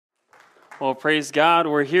Well, praise God.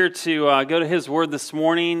 We're here to go to His Word this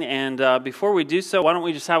morning, and before we do so, why don't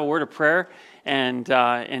we just have a word of prayer and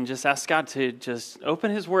just ask God to just open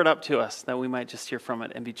His Word up to us, that we might just hear from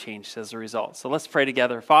it and be changed as a result. So let's pray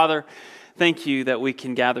together. Father, thank you that we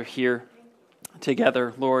can gather here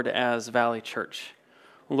together, Lord, as Valley Church.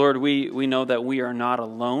 Lord, we know that we are not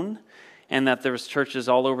alone, and that there's churches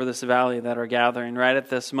all over this valley that are gathering right at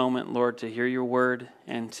this moment, Lord, to hear your word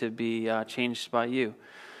and to be changed by you.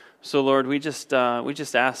 So, Lord, we just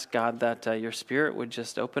ask, God, that your Spirit would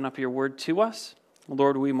just open up your word to us.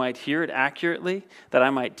 Lord, we might hear it accurately, that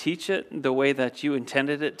I might teach it the way that you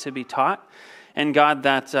intended it to be taught. And, God,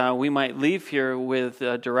 that we might leave here with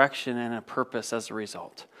direction and a purpose as a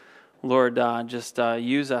result. Lord, just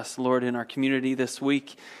use us, Lord, in our community this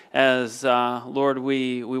week as, Lord,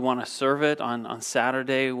 we want to serve it on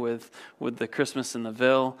Saturday with the Christmas in the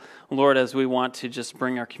Ville. Lord, as we want to just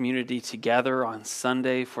bring our community together on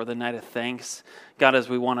Sunday for the Night of Thanks. God, as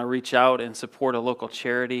we want to reach out and support a local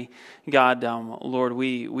charity. God, Lord,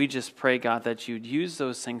 we just pray, God, that you'd use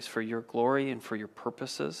those things for your glory and for your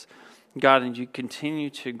purposes. God, and you continue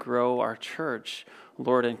to grow our church,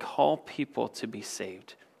 Lord, and call people to be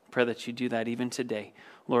saved. Pray that you do that even today,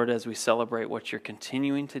 Lord, as we celebrate what you're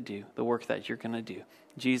continuing to do, the work that you're going to do.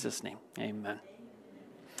 In Jesus' name, amen.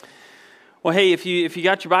 Well, hey, if you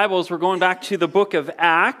got your Bibles, we're going back to the book of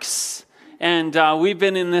Acts, and we've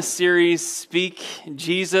been in this series, Speak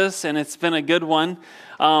Jesus, and it's been a good one.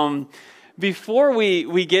 Before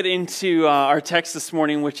we get into our text this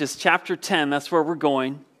morning, which is chapter 10, that's where we're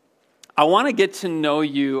going, I want to get to know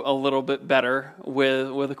you a little bit better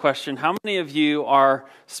with a question. How many of you are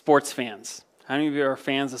sports fans? How many of you are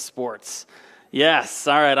fans of sports? Yes.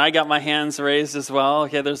 All right. I got my hands raised as well.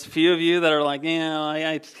 Okay. There's a few of you that are like,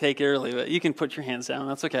 I take it early, but you can put your hands down.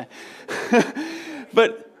 That's okay.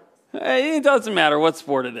 But it doesn't matter what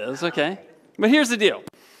sport it is. Okay. But here's the deal.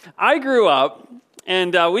 I grew up,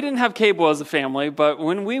 and we didn't have cable as a family, but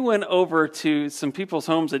when we went over to some people's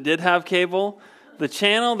homes that did have cable, the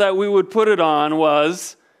channel that we would put it on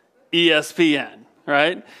was ESPN,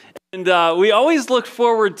 right? And we always looked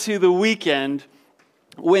forward to the weekend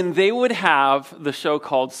when they would have the show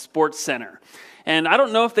called Sports Center. And I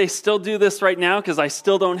don't know if they still do this right now because I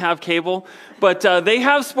still don't have cable, but they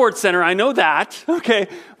have Sports Center. I know that, okay?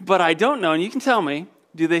 But I don't know, and you can tell me,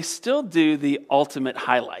 do they still do the ultimate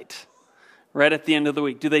highlight right at the end of the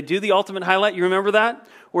week? Do they do the ultimate highlight? You remember that?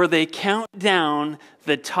 Where they count down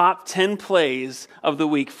the top 10 plays of the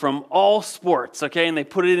week from all sports, okay? And they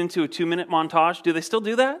put it into a 2-minute montage. Do they still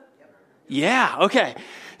do that? Yeah, okay.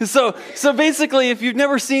 So basically, if you've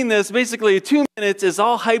never seen this, basically 2 minutes is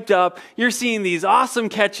all hyped up. You're seeing these awesome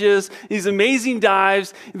catches, these amazing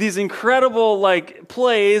dives, these incredible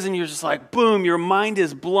plays, and you're just like, boom, your mind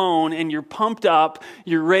is blown and you're pumped up.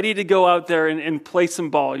 You're ready to go out there and play some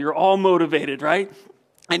ball. You're all motivated, right?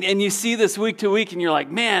 And you see this week to week and you're like,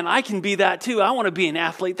 man, I can be that too. I want to be an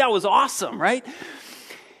athlete. That was awesome, right?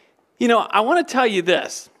 You know, I want to tell you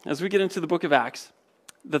this, as we get into the book of Acts,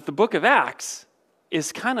 that the book of Acts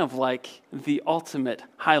is kind of like the ultimate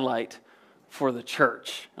highlight for the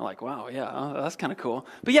church. You're like, wow, yeah, that's kind of cool.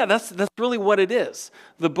 But yeah, that's really what it is.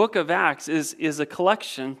 The book of Acts is a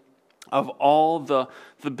collection of all the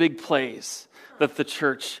big plays that the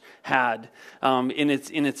church had in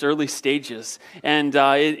its early stages, and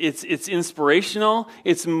it's inspirational,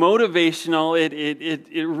 it's motivational.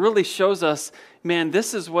 It really shows us, man,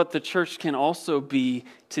 this is what the church can also be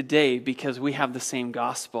today because we have the same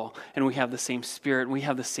gospel and we have the same spirit and we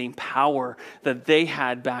have the same power that they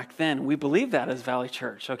had back then. We believe that as Valley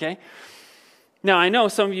Church. Okay. Now I know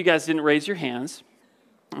some of you guys didn't raise your hands,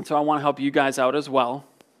 and so I want to help you guys out as well.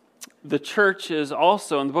 The church is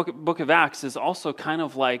also, in the book of Acts, is also kind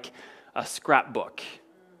of like a scrapbook.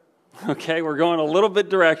 Okay, we're going a little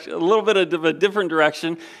bit of a different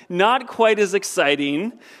direction. Not quite as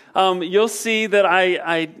exciting. You'll see that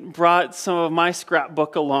I brought some of my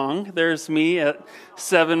scrapbook along. There's me at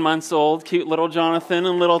 7 months old, cute little Jonathan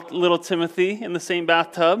and little Timothy in the same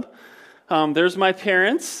bathtub. There's my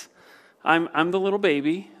parents. I'm the little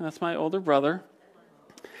baby. That's my older brother.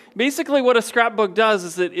 Basically, what a scrapbook does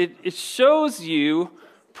is that it shows you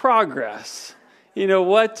progress. You know,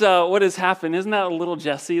 what has happened. Isn't that a little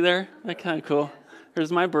Jesse there? That's kind of cool.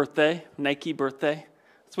 Here's my birthday, Nike birthday.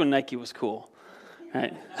 That's when Nike was cool,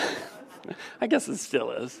 right? I guess it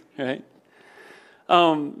still is, right?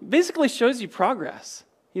 Basically shows you progress.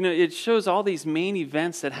 You know, it shows all these main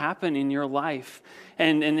events that happen in your life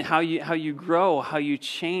and how you grow, how you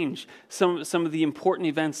change. Some of the important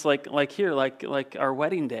events like here, like our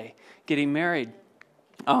wedding day, getting married.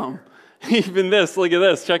 Even this, look at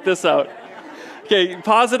this, check this out. Okay,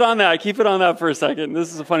 pause it on that. Keep it on that for a second.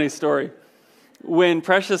 This is a funny story. When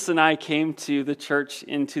Precious and I came to the church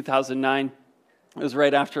in 2009, it was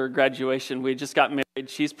right after graduation. We just got married.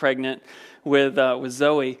 She's pregnant with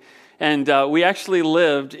Zoe. And we actually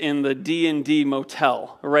lived in the D&D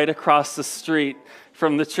motel right across the street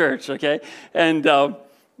from the church, okay? And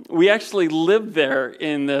we actually lived there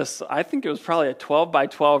in this, I think it was probably a 12 by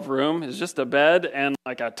 12 room. It's just a bed and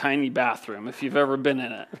like a tiny bathroom, if you've ever been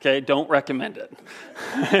in it, okay? Don't recommend it.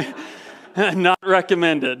 Not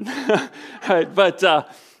recommended. Right, but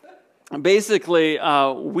basically,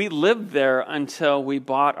 we lived there until we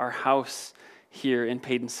bought our house here in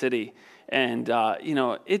Payton City. And,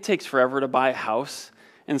 it takes forever to buy a house.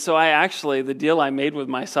 And so the deal I made with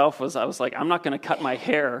myself was, I was like, I'm not going to cut my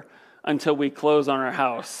hair until we close on our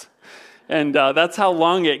house. And that's how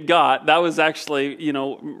long it got. That was actually,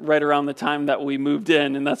 right around the time that we moved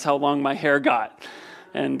in, and that's how long my hair got.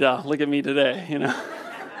 And look at me today,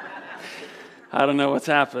 I don't know what's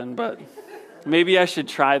happened, but maybe I should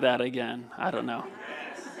try that again. I don't know.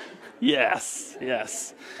 Yes.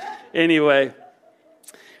 Anyway,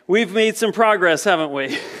 we've made some progress, haven't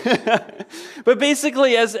we? But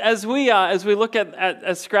basically, as we look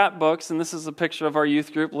at scrapbooks, and this is a picture of our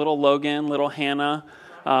youth group, little Logan, little Hannah,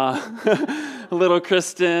 little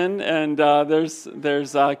Kristen, and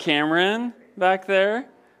there's Cameron back there,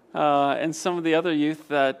 and some of the other youth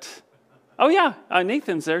that. Oh yeah,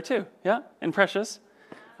 Nathan's there too. Yeah, and Precious.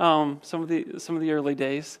 Some of the early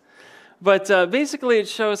days, but basically it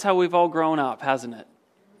shows how we've all grown up, hasn't it?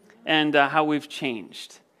 And how we've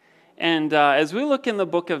changed. And as we look in the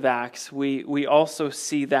book of Acts, we also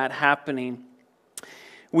see that happening.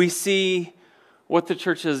 We see what the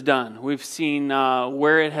church has done. We've seen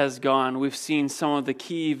where it has gone. We've seen some of the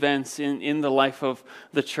key events in the life of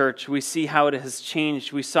the church. We see how it has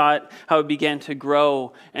changed. We saw how it began to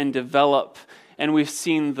grow and develop. And we've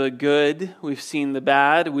seen the good, we've seen the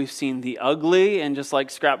bad, we've seen the ugly, and just like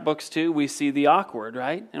scrapbooks too, we see the awkward,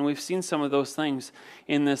 right? And we've seen some of those things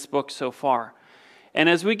in this book so far. And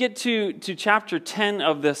as we get to chapter 10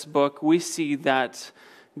 of this book, we see that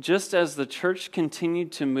just as the church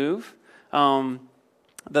continued to move,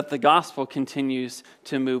 that the gospel continues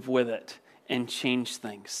to move with it and change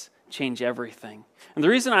things, change everything. And the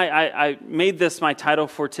reason I made this my title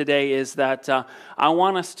for today is that I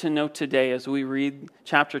want us to know today as we read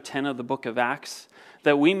chapter 10 of the book of Acts,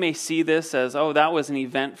 that we may see this as, oh, that was an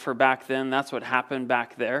event for back then, that's what happened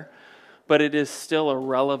back there. But it is still a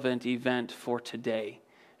relevant event for today.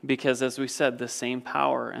 Because as we said, the same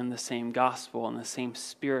power and the same gospel and the same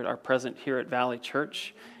spirit are present here at Valley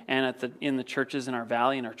Church and in the churches in our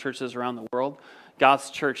valley and our churches around the world. God's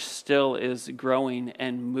church still is growing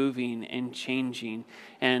and moving and changing,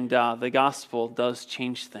 and the gospel does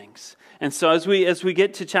change things. And so as we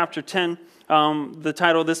get to chapter 10, the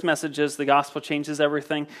title of this message is "The Gospel Changes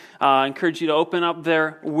Everything." I encourage you to open up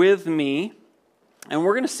there with me. And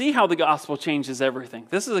we're going to see how the gospel changes everything.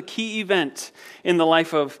 This is a key event in the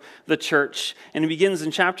life of the church. And it begins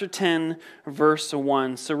in chapter 10, verse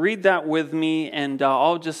 1. So read that with me, and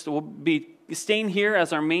we'll be staying here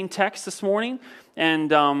as our main text this morning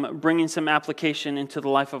and bringing some application into the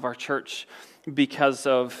life of our church because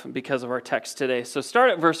of our text today. So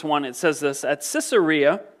start at verse 1. It says this: At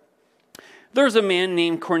Caesarea, there's a man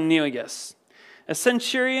named Cornelius, a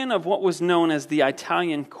centurion of what was known as the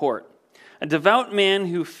Italian court. A devout man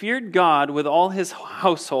who feared God with all his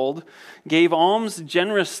household, gave alms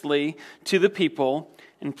generously to the people,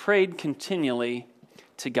 and prayed continually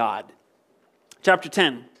to God. Chapter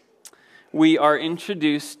 10, we are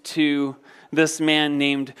introduced to this man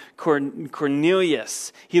named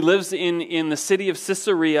Cornelius. He lives in the city of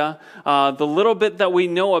Caesarea. The little bit that we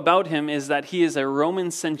know about him is that he is a Roman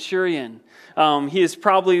centurion. He is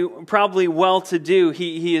probably well-to-do.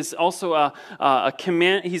 He is also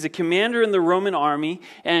he's a commander in the Roman army,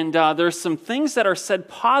 and there's some things that are said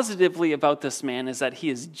positively about this man is that he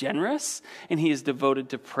is generous and he is devoted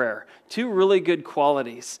to prayer. Two really good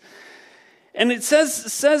qualities. And it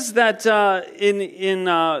says that in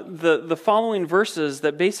the following verses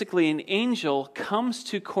that basically an angel comes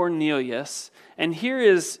to Cornelius, and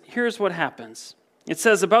here's what happens. It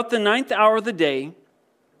says, about the 9th hour of the day,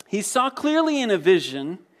 he saw clearly in a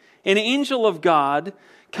vision an angel of God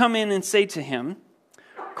come in and say to him,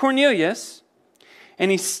 Cornelius.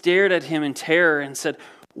 And he stared at him in terror and said,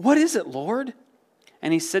 What is it, Lord?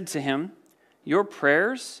 And he said to him, Your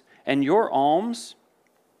prayers and your alms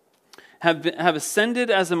have ascended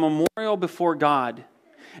as a memorial before God.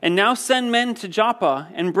 And now send men to Joppa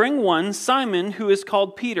and bring one, Simon, who is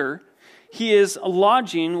called Peter. He is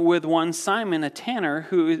lodging with one Simon, a tanner,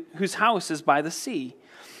 whose house is by the sea.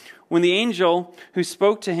 When the angel who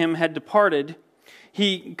spoke to him had departed,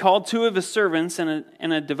 he called 2 of his servants and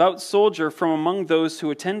a devout soldier from among those who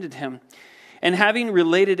attended him. And having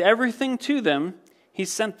related everything to them, he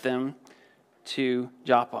sent them to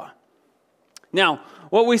Joppa. Now,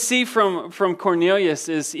 what we see from Cornelius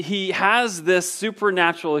is he has this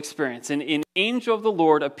supernatural experience. An angel of the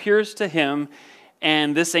Lord appears to him,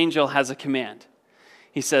 and this angel has a command.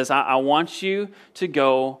 He says, I want you to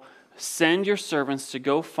go send your servants to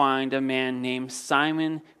go find a man named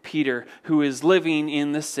Simon Peter, who is living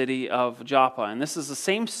in the city of Joppa. And this is the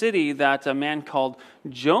same city that a man called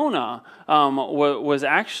Jonah was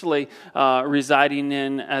actually residing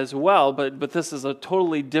in as well. But this is a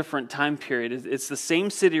totally different time period. It's the same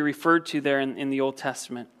city referred to there in the Old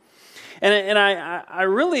Testament. And I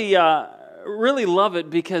really love it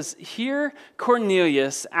because here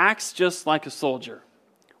Cornelius acts just like a soldier.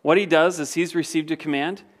 What he does is he's received a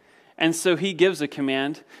command. And so he gives a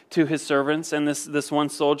command to his servants, and this one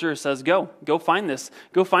soldier says, go find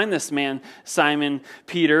this man, Simon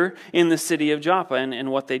Peter, in the city of Joppa.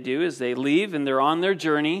 And what they do is they leave, and they're on their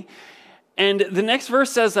journey. And the next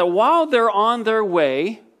verse says that while they're on their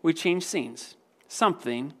way, we change scenes.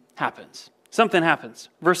 Something happens.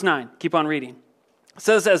 Verse 9, keep on reading. It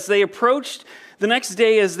says, as they approached the next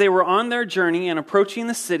day, as they were on their journey and approaching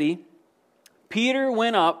the city, Peter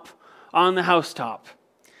went up on the housetop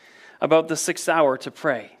about the 6th hour to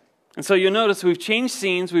pray. And so you'll notice we've changed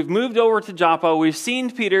scenes. We've moved over to Joppa. We've seen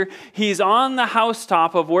Peter. He's on the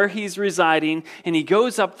housetop of where he's residing, and he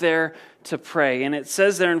goes up there to pray. And it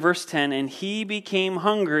says there in verse 10, and he became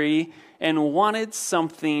hungry and wanted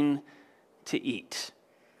something to eat.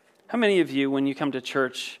 How many of you, when you come to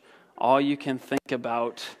church, all you can think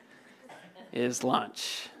about is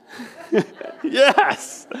lunch?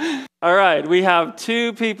 Yes! All right, we have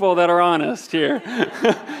 2 people that are honest here.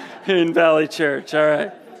 In Valley Church, all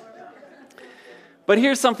right. But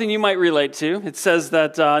here's something you might relate to. It says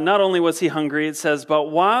that not only was he hungry, it says,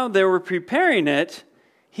 but while they were preparing it,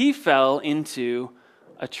 he fell into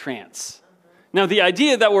a trance. Now, the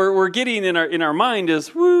idea that we're getting in our mind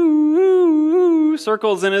is woo, woo, woo,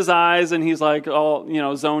 circles in his eyes, and he's like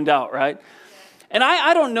all zoned out, right? And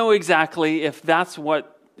I don't know exactly if that's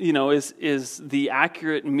what is the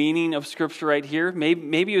accurate meaning of Scripture right here.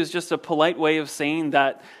 Maybe it was just a polite way of saying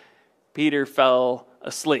that Peter fell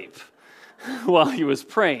asleep while he was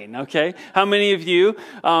praying, okay? How many of you,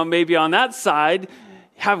 maybe on that side,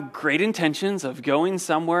 have great intentions of going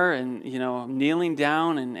somewhere and, kneeling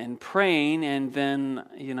down and praying, and then,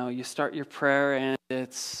 you start your prayer and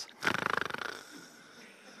it's,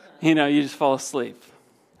 you just fall asleep?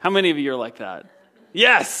 How many of you are like that?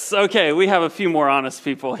 Yes! Okay, we have a few more honest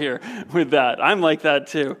people here with that. I'm like that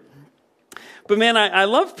too. But man, I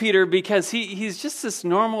love Peter because he's just this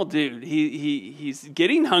normal dude. He's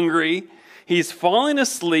getting hungry. He's falling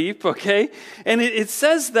asleep, okay? And it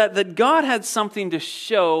says that God had something to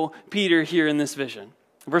show Peter here in this vision.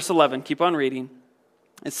 Verse 11, keep on reading.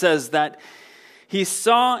 It says that he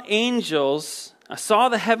saw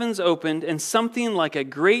the heavens opened, and something like a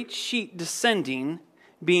great sheet descending,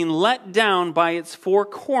 being let down by its 4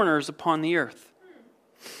 corners upon the earth.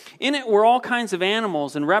 In it were all kinds of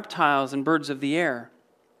animals and reptiles and birds of the air.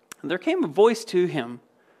 And there came a voice to him,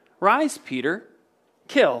 rise, Peter,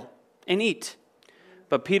 kill and eat.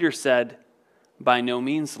 But Peter said, by no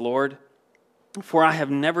means, Lord, for I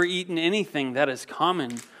have never eaten anything that is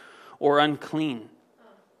common or unclean.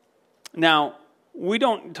 Now, we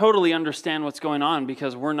don't totally understand what's going on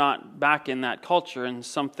because we're not back in that culture, and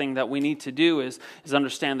something that we need to do is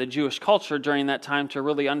understand the Jewish culture during that time to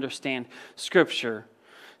really understand Scripture.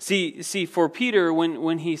 See, for Peter,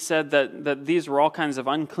 when he said that these were all kinds of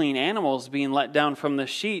unclean animals being let down from the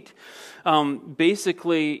sheet,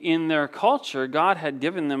 basically in their culture, God had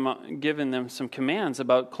given them some commands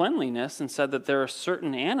about cleanliness and said that there are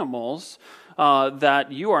certain animals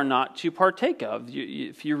that you are not to partake of.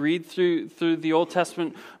 If you read through the Old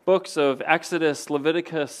Testament books of Exodus,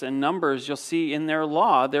 Leviticus, and Numbers, you'll see in their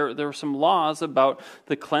law there are some laws about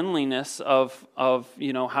the cleanliness of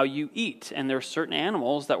how you eat, and there are certain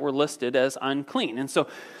animals that were listed as unclean. And so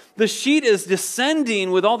the sheet is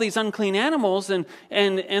descending with all these unclean animals, and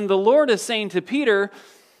the Lord is saying to Peter,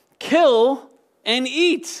 kill and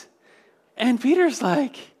eat. And Peter's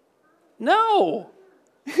like, no.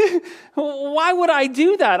 Why would I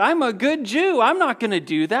do that? I'm a good Jew. I'm not going to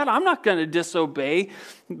do that. I'm not going to disobey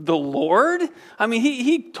the Lord. I mean,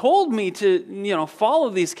 he told me to, follow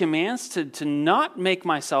these commands, to not make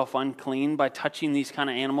myself unclean by touching these kind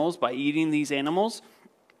of animals, by eating these animals.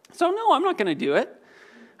 So no, I'm not going to do it.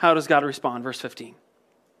 How does God respond? Verse 15.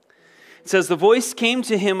 It says, the voice came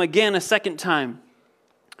to him again a second time.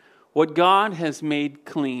 What God has made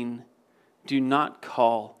clean, do not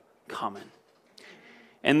call common."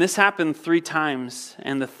 And this happened 3 times,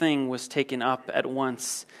 and the thing was taken up at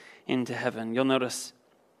once into heaven. You'll notice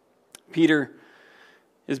Peter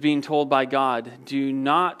is being told by God, "Do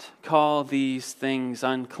not call these things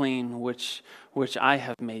unclean, which I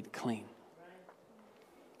have made clean."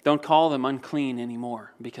 Don't call them unclean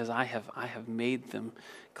anymore, because I have made them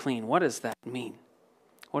clean. What does that mean?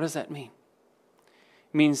 What does that mean?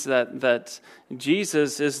 It means that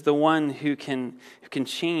Jesus is the one who can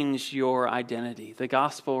change your identity. The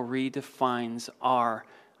gospel redefines our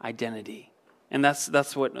identity. And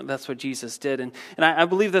that's what Jesus did. And I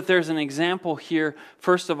believe that there's an example here,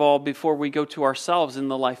 first of all, before we go to ourselves in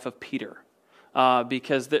the life of Peter.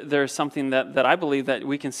 Because there's something that I believe that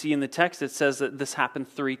we can see in the text. It says that this happened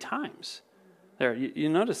 3 times. There, you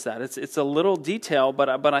notice that. It's a little detail,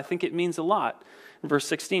 but I think it means a lot. In verse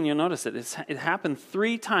 16, you'll notice it. It happened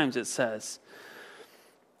 3 times, it says.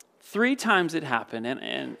 3 times it happened.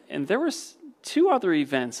 And there was 2 other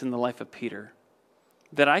events in the life of Peter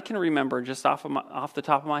that I can remember just off the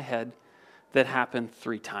top of my head that happened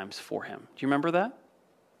 3 times for him. Do you remember that?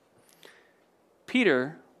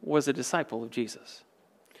 Peter was a disciple of Jesus.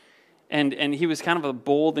 And he was kind of a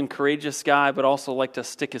bold and courageous guy, but also liked to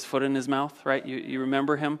stick his foot in his mouth, right? You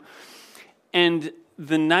remember him? And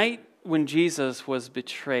the night when Jesus was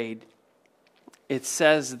betrayed, it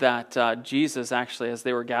says that Jesus actually, as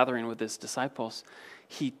they were gathering with his disciples,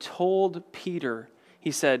 he told Peter, he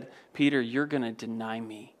said, "Peter, you're going to deny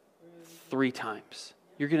me 3 times.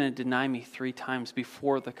 You're going to deny me 3 times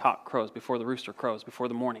before the cock crows, before the rooster crows, before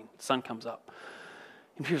the morning, the sun comes up."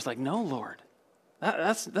 And Peter's like, "No, Lord,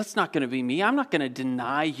 that's not going to be me. I'm not going to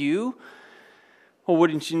deny you." Well,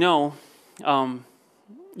 wouldn't you know,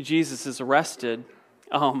 Jesus is arrested.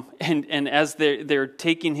 And as they're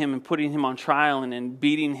taking him and putting him on trial and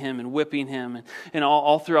beating him and whipping him and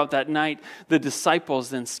all throughout that night, the disciples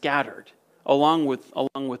then scattered along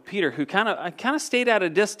with Peter, who kind of stayed at a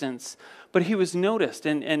distance, but he was noticed.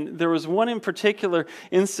 And there was one in particular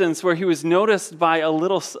instance where he was noticed by a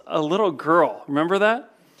little girl. Remember that?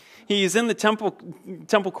 He's in the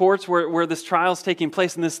temple courts where this trial is taking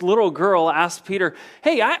place, and this little girl asked Peter,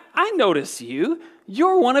 "Hey, I notice you.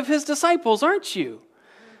 You're one of his disciples, aren't you?"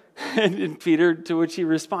 And Peter, to which he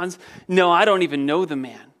responds, "No, I don't even know the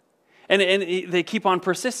man." And they keep on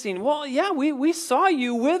persisting. "Well, yeah, we saw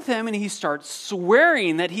you with him." And he starts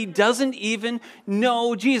swearing that he doesn't even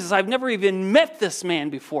know Jesus. "I've never even met this man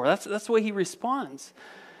before." That's the way he responds.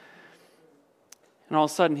 And all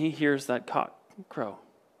of a sudden, he hears that cock crow,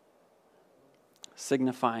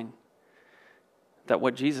 signifying that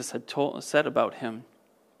what Jesus had said about him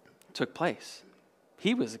took place.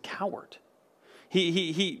 He was a coward.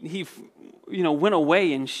 He went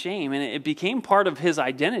away in shame, and it became part of his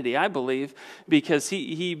identity, I believe, because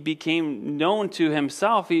he became known to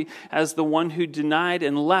himself as the one who denied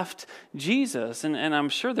and left Jesus. And I'm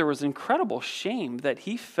sure there was incredible shame that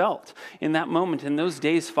he felt in that moment, in those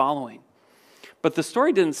days following. But the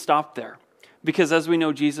story didn't stop there. Because as we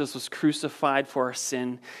know, Jesus was crucified for our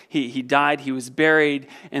sin. He died, he was buried,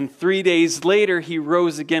 and 3 days later, he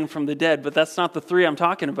rose again from the dead. But that's not the 3 I'm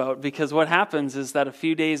talking about, because what happens is that a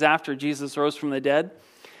few days after Jesus rose from the dead,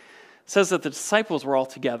 it says that the disciples were all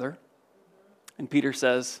together, and Peter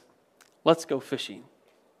says, "Let's go fishing.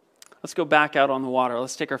 Let's go back out on the water.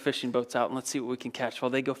 Let's take our fishing boats out, and let's see what we can catch."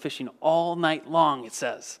 Well, they go fishing all night long, it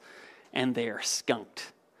says, and they are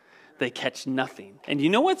skunked. They catch nothing. And you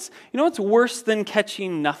know what's worse than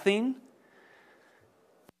catching nothing?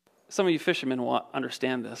 Some of you fishermen will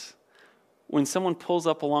understand this. When someone pulls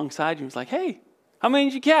up alongside you and is like, "Hey, how many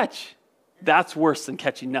did you catch?" That's worse than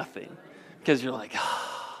catching nothing. Because you're like,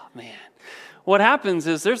 "Oh, man." What happens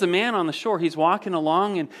is there's a man on the shore. He's walking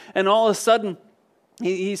along, and all of a sudden,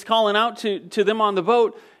 he's calling out to them on the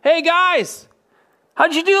boat, "Hey, guys,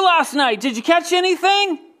 how'd you do last night? Did you catch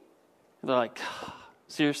anything?" And they're like,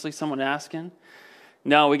 "Seriously, someone asking?"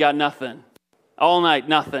 "No, we got nothing. All night,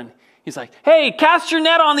 nothing." He's like, "Hey, cast your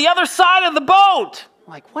net on the other side of the boat."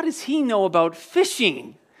 I'm like, what does he know about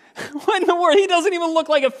fishing? What in the world? He doesn't even look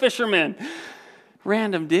like a fisherman.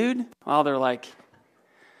 Random dude. Well, they're like,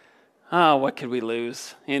 "Oh, what could we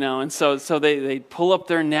lose?" And so they pull up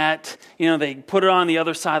their net, they put it on the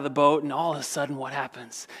other side of the boat, and all of a sudden what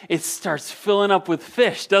happens? It starts filling up with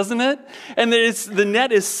fish, doesn't it? And the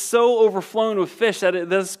net is so overflowing with fish that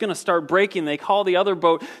it's going to start breaking. They call the other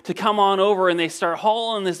boat to come on over, and they start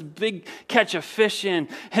hauling this big catch of fish in,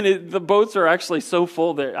 and the boats are actually so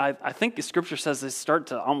full that I think the scripture says they start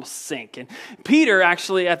to almost sink. And Peter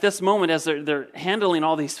actually, at this moment, as they're handling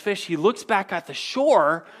all these fish, he looks back at the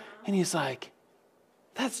shore, and he's like,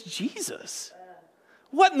 That's Jesus.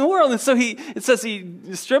 What in the world? And so it says he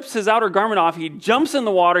strips his outer garment off, he jumps in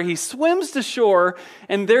the water, he swims to shore,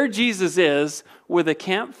 and there Jesus is with a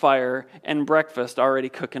campfire and breakfast already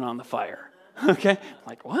cooking on the fire. Okay?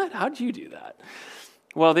 Like, what? How'd you do that?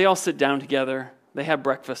 Well, they all sit down together, they have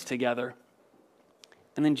breakfast together,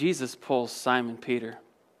 and then Jesus pulls Simon Peter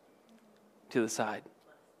to the side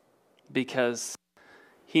because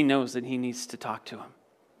he knows that he needs to talk to him.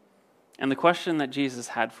 And the question that Jesus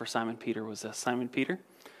had for Simon Peter was this: Simon Peter,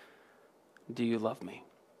 do you love me?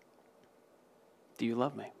 Do you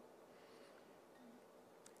love me?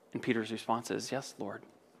 And Peter's response is, yes, Lord,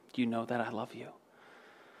 you know that I love you.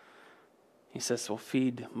 He says, well,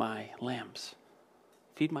 feed my lambs.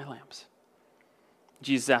 Feed my lambs.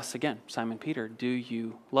 Jesus asks again, Simon Peter, do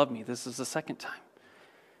you love me? This is the second time.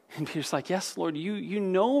 And Peter's like, yes, Lord, you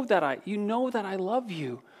know that I love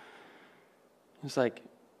you. He's like,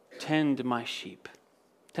 tend my sheep.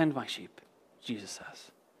 Tend my sheep, Jesus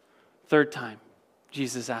says. Third time,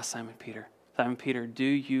 Jesus asks Simon Peter, do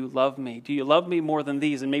you love me? Do you love me more than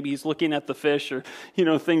these? And maybe he's looking at the fish or,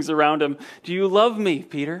 things around him. Do you love me,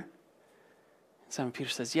 Peter? And Simon Peter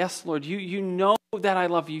says, yes, Lord, you know that I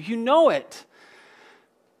love you. You know it.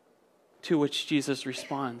 To which Jesus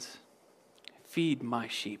responds, feed my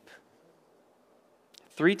sheep.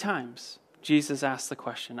 3 times, Jesus asked the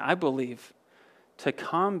question, I believe, to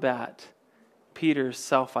combat Peter's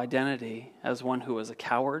self-identity as one who was a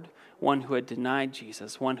coward, one who had denied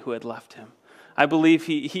Jesus, one who had left him. I believe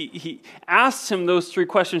he asked him those 3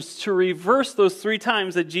 questions to reverse those 3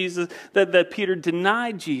 times that Peter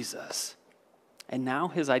denied Jesus. And now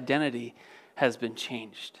his identity has been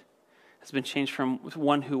changed. It's been changed from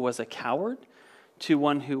one who was a coward to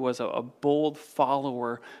one who was a bold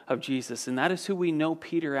follower of Jesus. And that is who we know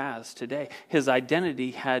Peter as today. His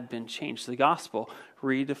identity had been changed. The gospel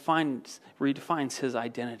redefines his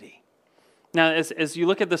identity. Now, as you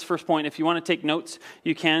look at this first point, if you want to take notes,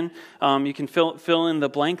 you can. You can fill in the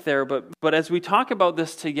blank there. But as we talk about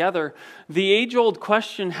this together, the age-old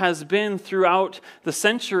question has been throughout the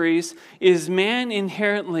centuries, is man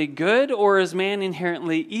inherently good or is man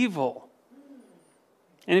inherently evil?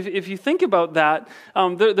 And if you think about that,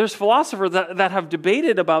 there's philosophers that have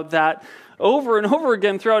debated about that over and over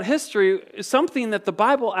again throughout history. Something that the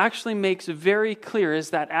Bible actually makes very clear is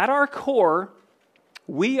that at our core,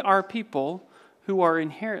 we are people who are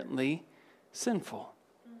inherently sinful.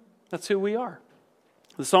 That's who we are.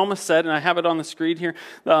 The psalmist said, and I have it on the screen here,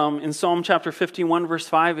 in Psalm chapter 51, verse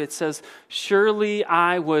 5, it says, surely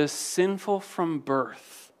I was sinful from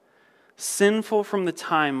birth, sinful from the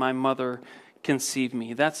time my mother conceived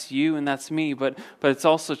me. That's you and that's me, but it's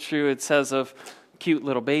also true, it says, of cute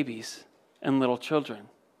little babies and little children.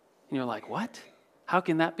 And you're like, what? How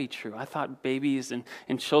can that be true? I thought babies and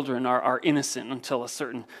children are innocent until a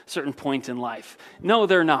certain point in life. No,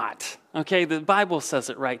 they're not. Okay, the Bible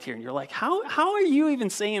says it right here. And you're like, how are you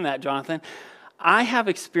even saying that, Jonathan? I have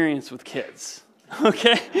experience with kids.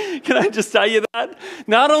 Okay, can I just tell you that?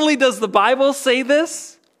 Not only does the Bible say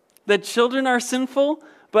this, that children are sinful,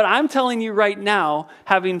 but I'm telling you right now,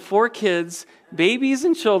 having 4 kids, babies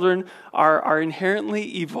and children are inherently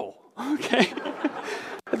evil. Okay?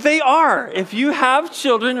 They are. If you have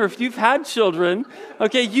children or if you've had children,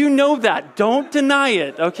 okay, you know that. Don't deny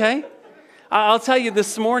it, okay? I'll tell you,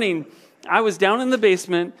 this morning, I was down in the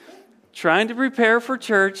basement trying to prepare for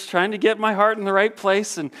church, trying to get my heart in the right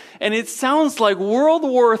place, and it sounds like World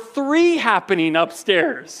War III happening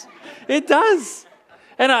upstairs. It does.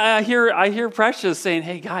 And I hear Precious saying,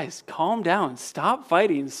 hey guys, calm down, stop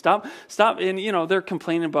fighting, stop. And, they're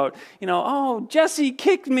complaining about, oh, Jesse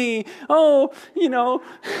kicked me. Oh,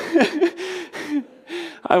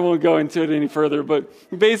 I won't go into it any further, but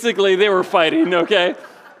basically they were fighting, okay?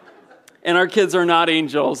 And our kids are not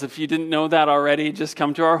angels. If you didn't know that already, just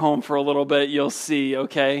come to our home for a little bit, you'll see,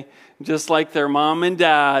 okay? Just like their mom and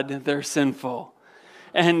dad, they're sinful.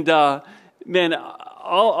 And, man,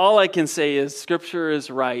 all I can say is Scripture is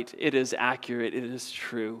right. It is accurate. It is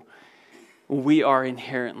true. We are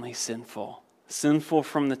inherently sinful. Sinful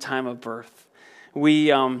from the time of birth. We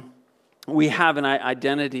have an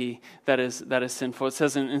identity that is sinful. It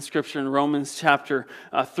says in Scripture in Romans chapter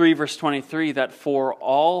 3, verse 23, that for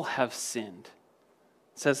all have sinned.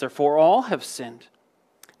 It says there, for all have sinned,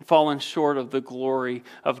 fallen short of the glory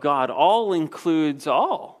of God. All includes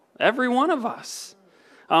all. Every one of us.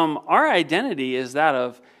 Our identity is that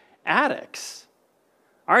of addicts.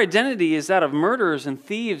 Our identity is that of murderers and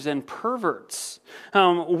thieves and perverts.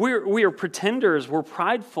 We are pretenders. We're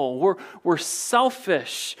prideful. We're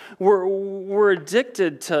selfish. We're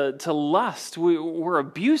addicted to lust. We're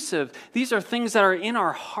abusive. These are things that are in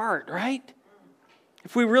our heart, right?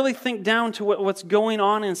 If we really think down to what's going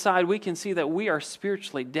on inside, we can see that we are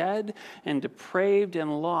spiritually dead and depraved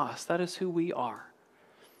and lost. That is who we are.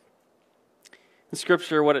 In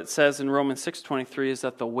Scripture, what it says in Romans 6:23 is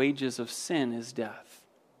that the wages of sin is death.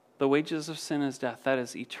 The wages of sin is death. That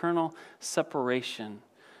is eternal separation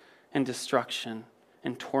and destruction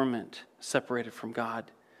and torment separated from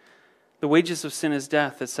God. The wages of sin is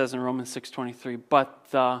death, it says in Romans 6:23, but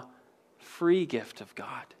the free gift of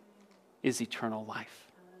God is eternal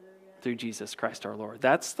life through Jesus Christ our Lord.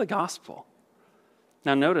 That's the gospel.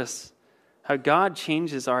 Now notice how God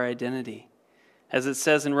changes our identity. As it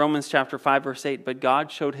says in Romans chapter 5, verse 8, but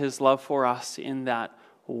God showed his love for us in that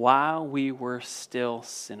while we were still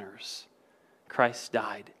sinners, Christ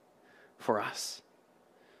died for us.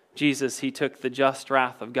 Jesus, he took the just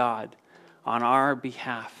wrath of God on our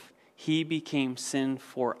behalf. He became sin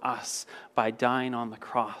for us by dying on the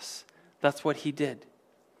cross. That's what he did.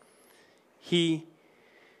 He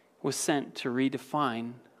was sent to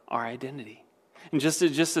redefine our identity. And just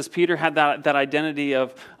as Peter had that identity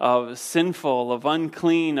of sinful, of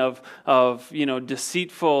unclean, of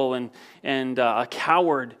deceitful and a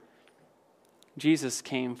coward, Jesus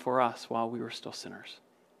came for us while we were still sinners.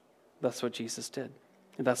 That's what Jesus did.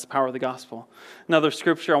 And that's the power of the gospel. Another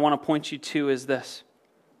scripture I want to point you to is this.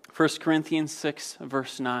 1 Corinthians 6,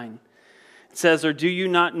 verse 9. It says, or do you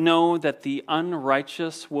not know that the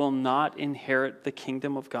unrighteous will not inherit the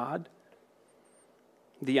kingdom of God?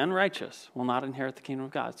 The unrighteous will not inherit the kingdom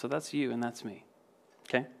of God. So that's you and that's me.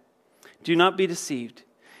 Okay? Do not be deceived.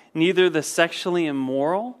 Neither the sexually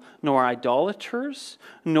immoral, nor idolaters,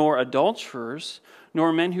 nor adulterers,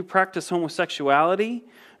 nor men who practice homosexuality,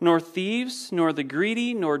 nor thieves, nor the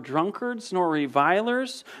greedy, nor drunkards, nor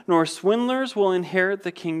revilers, nor swindlers will inherit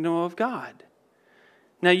the kingdom of God.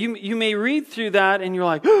 Now you may read through that and you're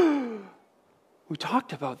like, oh, we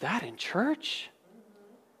talked about that in church?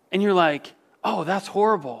 And you're like, oh, that's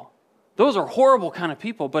horrible. Those are horrible kind of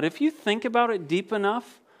people. But if you think about it deep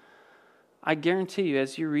enough, I guarantee you,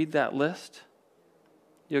 as you read that list,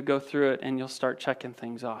 you'll go through it and you'll start checking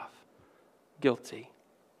things off. Guilty,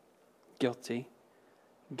 guilty,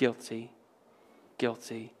 guilty,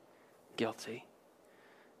 guilty, guilty.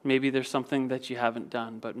 Maybe there's something that you haven't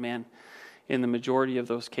done, but man, in the majority of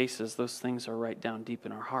those cases, those things are right down deep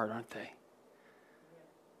in our heart, aren't they?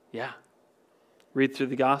 Yeah. Read through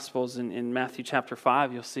the Gospels in Matthew chapter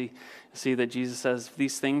 5, you'll see that Jesus says, if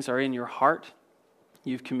these things are in your heart,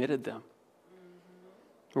 you've committed them.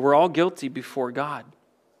 We're all guilty before God.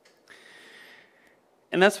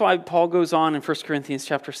 And that's why Paul goes on in 1 Corinthians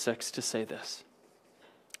chapter 6 to say this.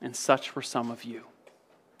 And such were some of you.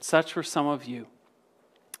 Such were some of you.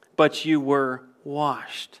 But you were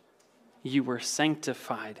washed. You were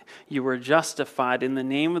sanctified. You were justified in the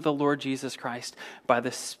name of the Lord Jesus Christ by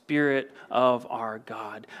the Spirit of our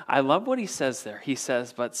God. I love what he says there. He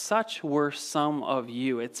says, but such were some of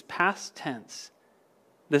you. It's past tense.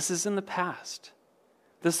 This is in the past.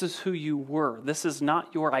 This is who you were. This is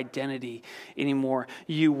not your identity anymore.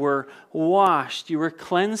 You were washed. You were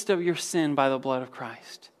cleansed of your sin by the blood of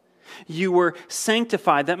Christ. You were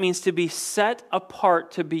sanctified. That means to be set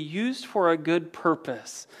apart, to be used for a good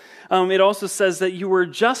purpose. It also says that you were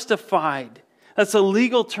justified. That's a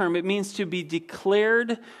legal term. It means to be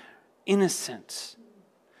declared innocent.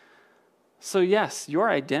 So yes, your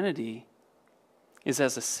identity is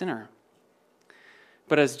as a sinner.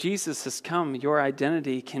 But as Jesus has come, your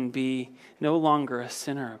identity can be no longer a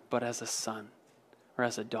sinner, but as a son or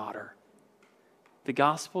as a daughter. The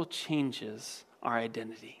gospel changes our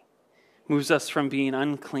identity. Moves us from being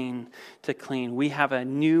unclean to clean. We have a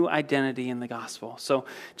new identity in the gospel. So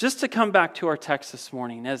just to come back to our text this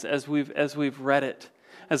morning, as we've read it,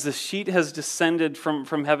 as the sheet has descended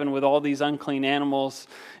from heaven with all these unclean animals,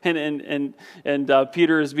 and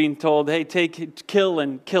Peter is being told, hey, kill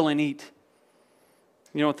and eat.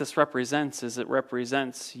 You know what this represents is it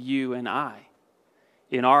represents you and I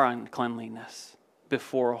in our uncleanliness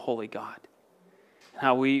before a holy God.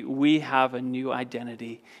 How we have a new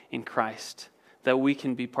identity in Christ, that we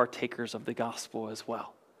can be partakers of the gospel as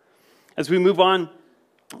well. As we move on,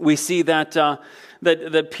 we see that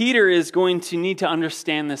Peter is going to need to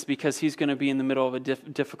understand this because he's going to be in the middle of a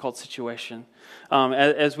difficult situation.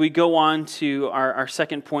 As we go on to our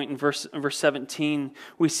second point in verse 17,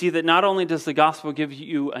 we see that not only does the gospel give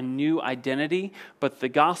you a new identity, but the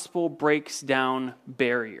gospel breaks down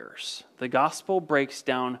barriers. The gospel breaks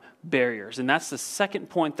down barriers. And that's the second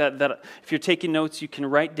point that if you're taking notes, you can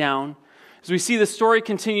write down. As we see the story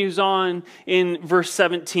continues on in verse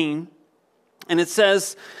 17, and it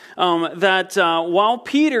says that while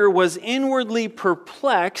Peter was inwardly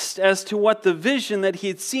perplexed as to what the vision that he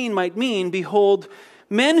had seen might mean, behold,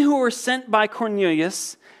 Men who were sent by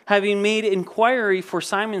Cornelius, having made inquiry for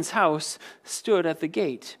Simon's house, stood at the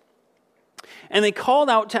gate. And they called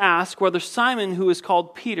out to ask whether Simon, who is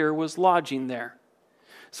called Peter, was lodging there.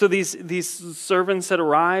 So these servants had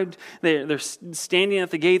arrived. They're standing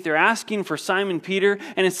at the gate. They're asking for Simon Peter.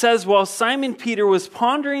 And it says, while Simon Peter was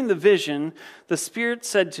pondering the vision, the Spirit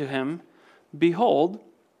said to him, "Behold,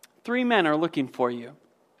 3 men are looking for you."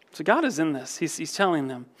 So God is in this. He's telling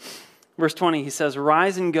them. Verse 20, he says,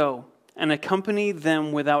 "Rise and go, and accompany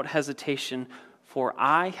them without hesitation, for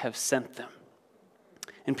I have sent them."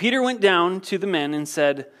 And Peter went down to the men and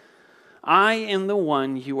said, "I am the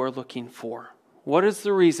one you are looking for. What is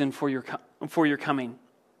the reason for your coming?"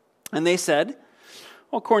 And they said,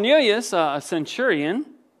 "Well, Cornelius, a centurion,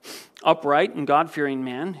 upright and God-fearing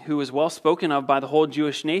man, who was well spoken of by the whole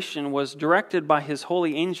Jewish nation, was directed by his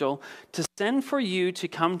holy angel to send for you to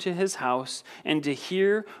come to his house and to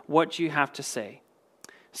hear what you have to say."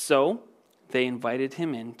 So they invited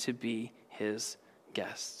him in to be his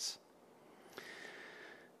guests.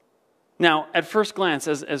 Now, at first glance,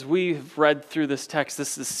 as we've read through this text, this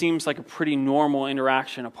seems like a pretty normal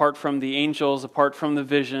interaction. Apart from the angels, apart from the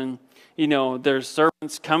vision, there's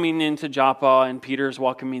servants coming into Joppa and Peter's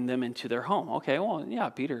welcoming them into their home. Okay, well, yeah,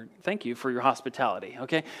 Peter, thank you for your hospitality.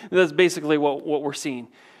 Okay, that's basically what we're seeing.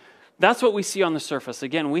 That's what we see on the surface.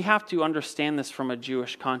 Again, we have to understand this from a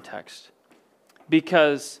Jewish context.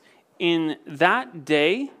 Because in that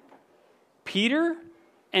day, Peter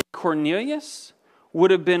and Cornelius would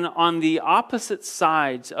have been on the opposite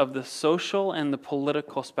sides of the social and the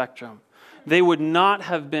political spectrum. They would not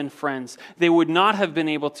have been friends. They would not have been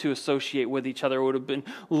able to associate with each other. It would have been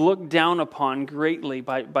looked down upon greatly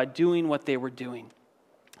by doing what they were doing.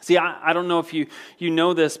 See, I don't know if you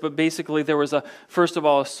know this, but basically there was first of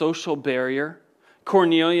all, a social barrier.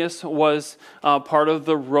 Cornelius was part of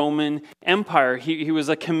the Roman Empire. He was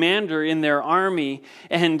a commander in their army,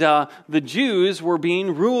 and the Jews were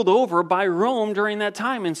being ruled over by Rome during that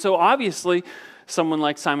time. And so obviously, someone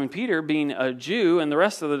like Simon Peter, being a Jew, and the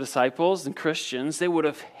rest of the disciples and Christians, they would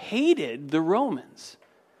have hated the Romans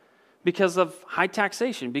because of high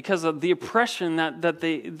taxation, because of the oppression that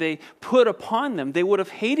they put upon them. They would have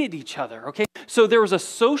hated each other, okay? So there was a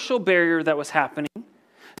social barrier that was happening.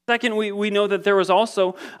 Second, we know that there was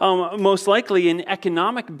also most likely an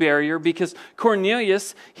economic barrier because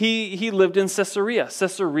Cornelius, he lived in Caesarea.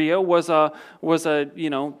 Caesarea was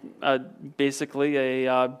basically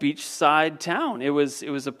a beachside town. It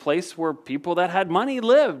was a place where people that had money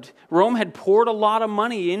lived. Rome had poured a lot of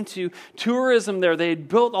money into tourism there. They had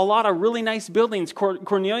built a lot of really nice buildings.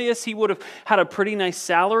 Cornelius, he would have had a pretty nice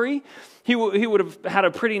salary. He would have had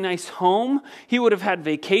a pretty nice home. He would have had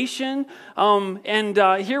vacation. And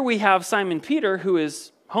here we have Simon Peter, who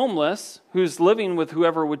is homeless, who's living with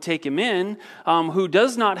whoever would take him in, who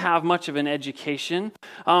does not have much of an education,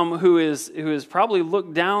 who is probably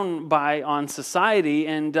looked down on society.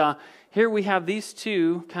 And here we have these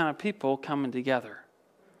two kind of people coming together.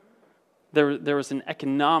 There was an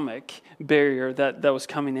economic barrier that was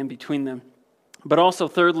coming in between them. But also,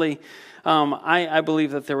 thirdly, I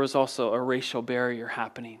believe that there was also a racial barrier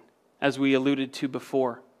happening, as we alluded to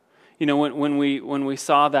before. When we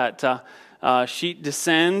saw that sheet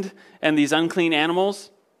descend and these unclean animals,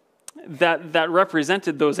 that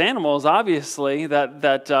represented those animals, obviously,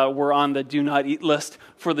 that were on the do not eat list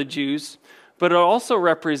for the Jews. But it also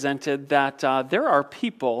represented that there are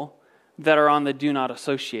people that are on the do not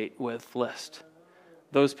associate with list.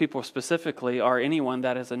 Those people specifically are anyone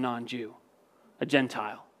that is a non-Jew, a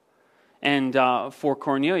Gentile. And for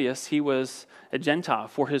Cornelius, he was a Gentile.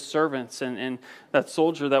 For his servants and that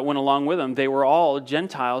soldier that went along with him, they were all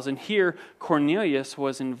Gentiles. And here, Cornelius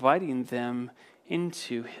was inviting them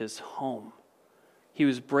into his home. He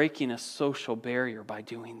was breaking a social barrier by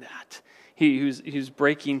doing that. He was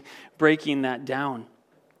breaking that down.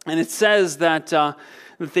 And it says that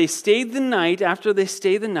they stayed the night. After they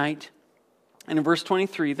stayed the night, and in verse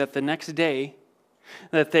 23, that the next day,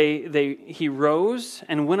 that he rose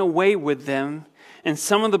and went away with them, and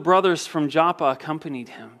some of the brothers from Joppa accompanied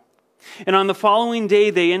him. And on the following day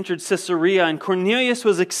they entered Caesarea, and Cornelius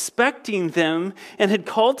was expecting them and had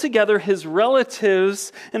called together his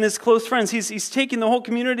relatives and his close friends. He's taking the whole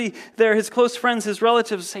community there, his close friends, his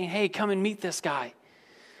relatives, saying, "Hey, come and meet this guy."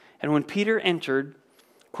 And when Peter entered,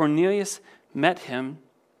 Cornelius met him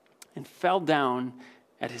and fell down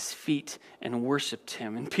at his feet and worshipped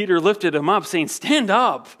him. And Peter lifted him up, saying, "Stand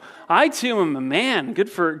up. I too am a man." Good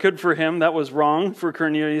for him. That was wrong for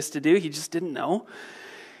Cornelius to do. He just didn't know.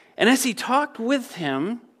 And as he talked with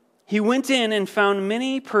him, he went in and found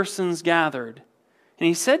many persons gathered. And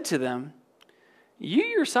he said to them, "You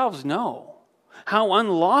yourselves know how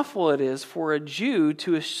unlawful it is for a Jew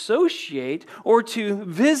to associate or to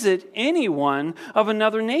visit anyone of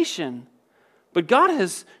another nation. But God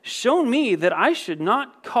has shown me that I should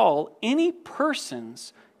not call any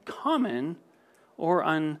persons common or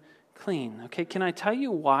unclean. Okay, can I tell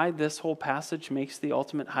you why this whole passage makes the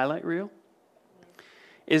ultimate highlight reel?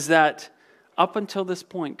 Is that up until this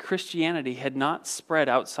point, Christianity had not spread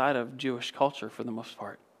outside of Jewish culture for the most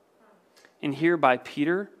part. And here by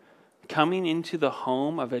Peter coming into the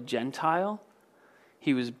home of a Gentile,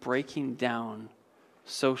 he was breaking down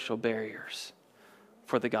social barriers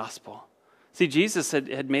for the gospel. See, Jesus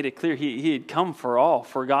had made it clear he had come for all.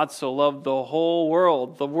 For God so loved the whole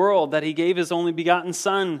world, the world, that he gave his only begotten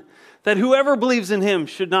Son, that whoever believes in him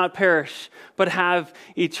should not perish, but have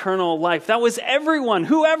eternal life. That was everyone,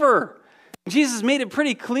 whoever. Jesus made it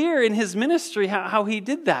pretty clear in his ministry how he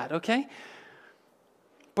did that, okay?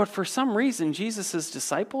 But for some reason, Jesus'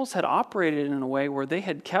 disciples had operated in a way where they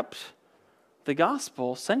had kept the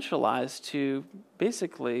gospel centralized to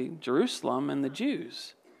basically Jerusalem and the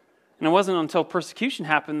Jews. And it wasn't until persecution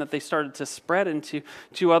happened that they started to spread into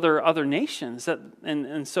other nations.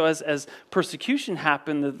 And so as persecution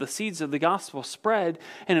happened, the seeds of the gospel spread,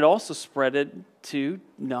 and it also spread to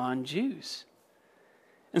non-Jews.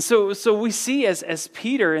 And so we see as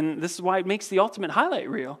Peter, and this is why it makes the ultimate highlight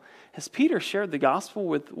reel, as Peter shared the gospel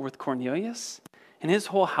with Cornelius and his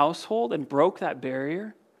whole household and broke that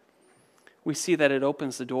barrier, we see that it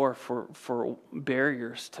opens the door for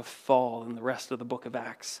barriers to fall in the rest of the book of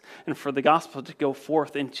Acts, and for the gospel to go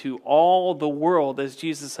forth into all the world as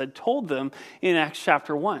Jesus had told them in Acts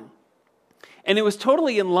chapter 1. And it was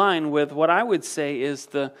totally in line with what I would say is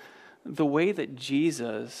the way that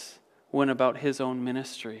Jesus went about his own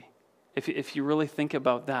ministry, if you really think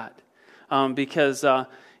about that. Because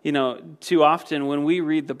too often when we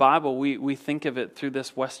read the Bible, we think of it through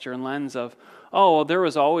this Western lens of, oh, well, there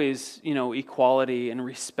was always, equality and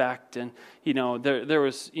respect, and, there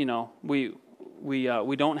was,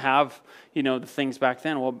 we don't have, the things back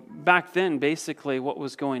then. Well, back then, basically what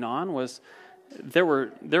was going on was there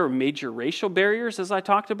were major racial barriers, as I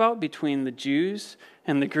talked about, between the Jews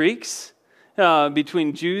and the Greeks,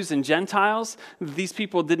 between Jews and Gentiles. These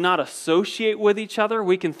people did not associate with each other.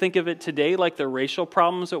 We can think of it today like the racial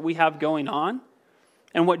problems that we have going on.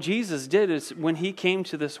 And what Jesus did is when he came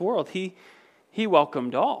to this world, he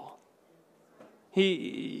welcomed all.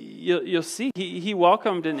 You'll see, he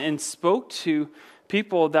welcomed and spoke to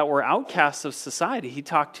people that were outcasts of society. He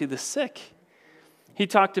talked to the sick. He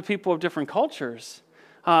talked to people of different cultures.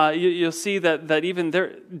 You'll see that even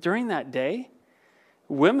there, during that day,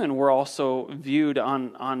 women were also viewed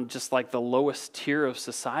on just like the lowest tier of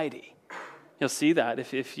society. You'll see that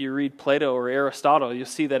if you read Plato or Aristotle, you'll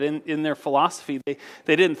see that in their philosophy,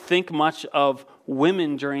 they didn't think much of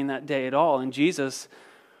women during that day at all. And Jesus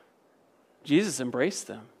embraced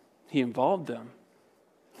them. He involved them.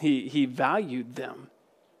 He valued them.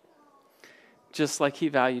 Just like he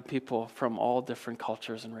valued people from all different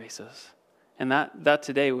cultures and races. And that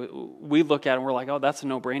today, we look at it and we're like, oh, that's a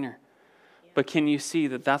no-brainer. But can you see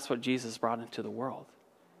that that's what Jesus brought into the world?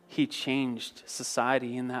 He changed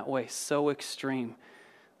society in that way, so extreme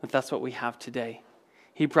that that's what we have today.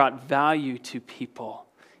 He brought value to people.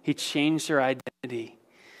 He changed their identity.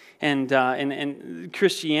 And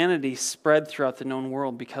Christianity spread throughout the known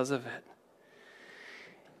world because of it.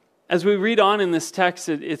 As we read on in this text,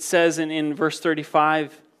 it says in verse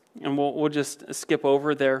 35, and we'll just skip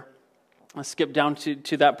over there. I'll skip down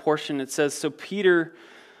to that portion. It says, so Peter,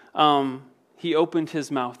 he opened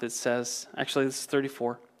his mouth, it says. Actually, this is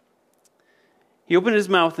 34. He opened his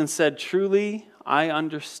mouth and said, truly, I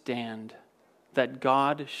understand that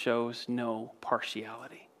God shows no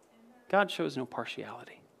partiality. God shows no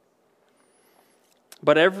partiality.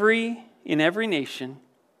 But in every nation,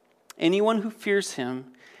 anyone who fears him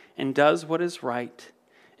and does what is right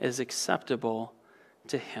is acceptable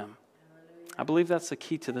to him. I believe that's the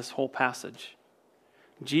key to this whole passage.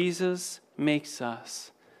 Jesus makes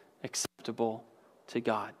us acceptable to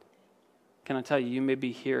God. Can I tell you, you may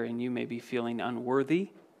be here and you may be feeling unworthy,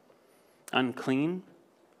 unclean.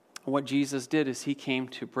 What Jesus did is he came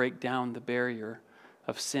to break down the barrier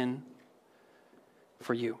of sin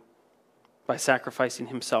for you by sacrificing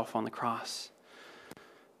himself on the cross.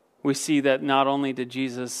 We see that not only did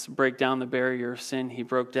Jesus break down the barrier of sin, he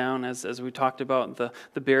broke down, as we talked about,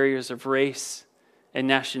 the barriers of race and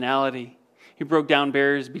nationality. He broke down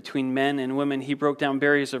barriers between men and women. He broke down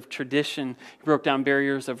barriers of tradition. He broke down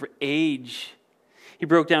barriers of age. He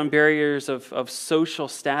broke down barriers of social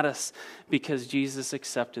status because Jesus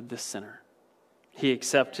accepted the sinner. He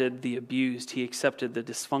accepted the abused. He accepted the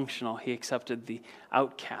dysfunctional. He accepted the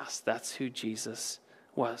outcast. That's who Jesus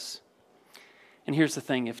was. And here's the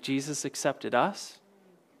thing. If Jesus accepted us,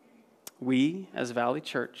 we as Valley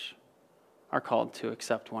Church are called to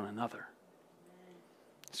accept one another.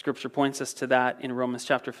 Scripture points us to that in Romans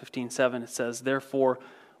chapter 15:7. It says, "Therefore,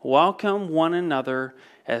 welcome one another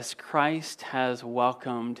as Christ has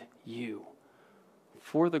welcomed you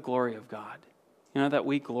for the glory of God." You know that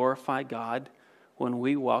we glorify God when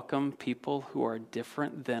we welcome people who are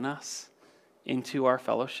different than us into our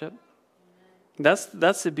fellowship.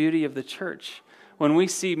 That's the beauty of the church. When we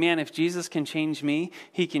see, man, if Jesus can change me,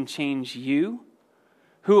 he can change you.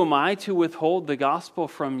 Who am I to withhold the gospel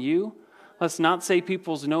from you? Let's not say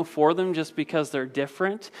people's no for them just because they're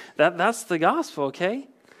different. That's the gospel, okay?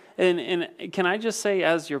 And can I just say,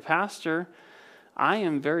 as your pastor, I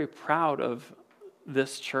am very proud of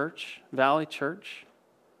this church, Valley Church,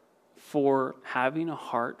 for having a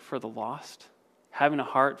heart for the lost, having a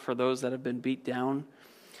heart for those that have been beat down,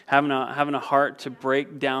 having a heart to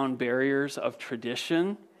break down barriers of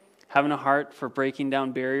tradition, having a heart for breaking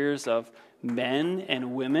down barriers of men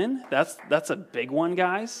and women. That's a big one,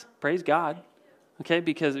 guys. Praise God. Okay,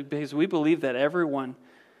 because we believe that everyone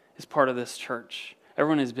is part of this church.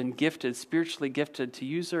 Everyone has been gifted, spiritually gifted, to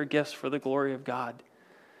use their gifts for the glory of God.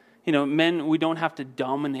 You know, men, we don't have to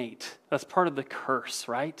dominate. That's part of the curse,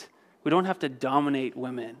 right? We don't have to dominate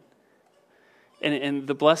women. And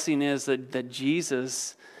the blessing is that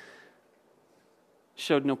Jesus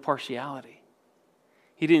showed no partiality.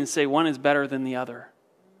 He didn't say one is better than the other.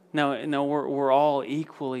 No, we're all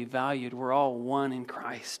equally valued. We're all one in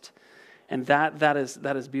Christ. And that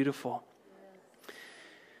is beautiful.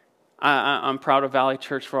 I'm proud of Valley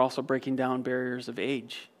Church for also breaking down barriers of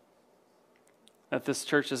age. That this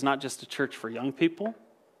church is not just a church for young people.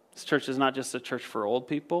 This church is not just a church for old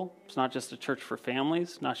people. It's not just a church for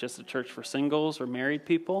families, not just a church for singles or married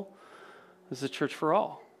people. It's a church for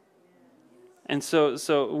all. And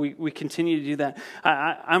so we continue to do that.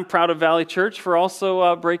 I'm proud of Valley Church for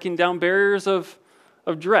also breaking down barriers of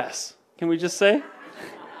dress. Can we just say?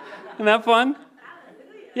 Isn't that fun?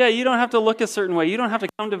 Yeah, you don't have to look a certain way. You don't have to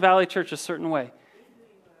come to Valley Church a certain way.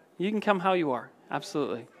 You can come how you are.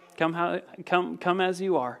 Absolutely. Come as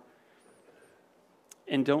you are.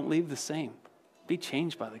 And don't leave the same. Be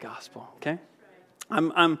changed by the gospel, okay?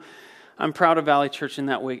 I'm proud of Valley Church in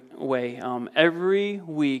that way. Every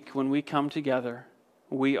week when we come together,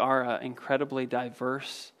 we are an incredibly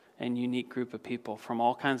diverse and unique group of people from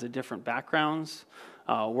all kinds of different backgrounds,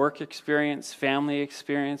 work experience, family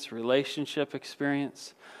experience, relationship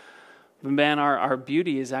experience. But man, our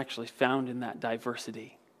beauty is actually found in that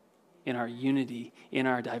diversity, in our unity, in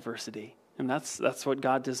our diversity. And that's what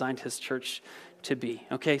God designed his church to be.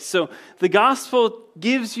 Okay, so the gospel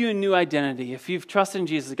gives you a new identity. If you've trusted in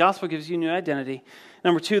Jesus, the gospel gives you a new identity.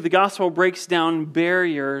 Number 2, the gospel breaks down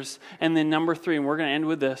barriers. And then number 3, and we're going to end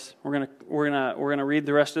with this. We're going to read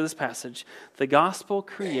the rest of this passage. The gospel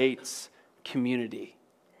creates community.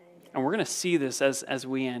 And we're going to see this as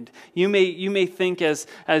we end. You may think as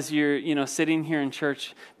you're sitting here in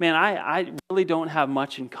church, man, I really don't have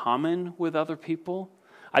much in common with other people.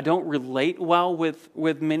 I don't relate well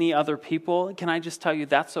with many other people. Can I just tell you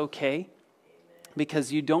that's okay?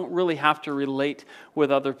 Because you don't really have to relate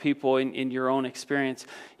with other people in your own experience.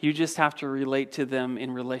 You just have to relate to them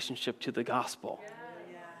in relationship to the gospel.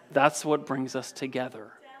 That's what brings us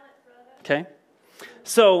together. Okay?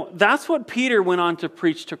 So that's what Peter went on to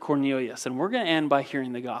preach to Cornelius. And we're going to end by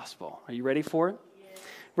hearing the gospel. Are you ready for it?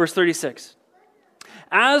 Verse 36.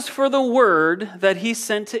 As for the word that he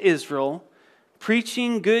sent to Israel,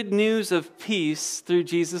 preaching good news of peace through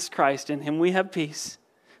Jesus Christ. In him we have peace.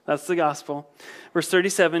 That's the gospel. Verse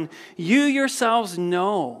 37, you yourselves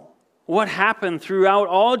know what happened throughout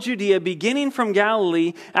all Judea, beginning from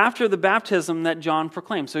Galilee after the baptism that John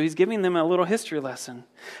proclaimed. So he's giving them a little history lesson.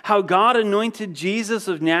 How God anointed Jesus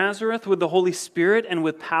of Nazareth with the Holy Spirit and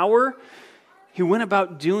with power. He went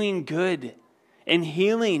about doing good and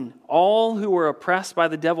healing all who were oppressed by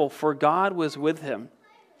the devil, for God was with him.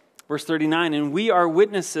 Verse 39, and we are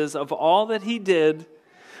witnesses of all that he did,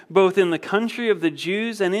 both in the country of the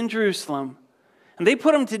Jews and in Jerusalem. And they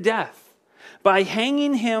put him to death by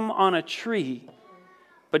hanging him on a tree.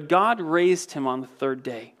 But God raised him on the third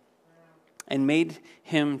day and made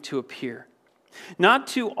him to appear, not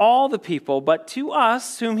to all the people, but to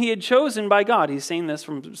us whom he had chosen by God. He's saying this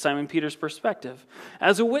from Simon Peter's perspective.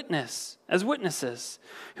 As witnesses,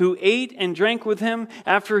 who ate and drank with him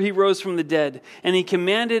after he rose from the dead. And he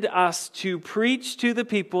commanded us to preach to the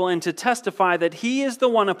people and to testify that he is the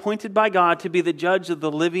one appointed by God to be the judge of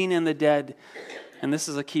the living and the dead. And this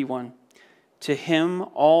is a key one. To him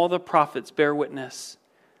all the prophets bear witness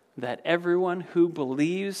that everyone who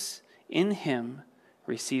believes in him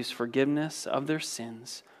receives forgiveness of their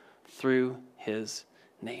sins through his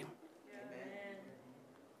name. Amen.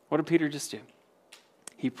 What did Peter just do?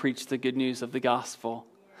 He preached the good news of the gospel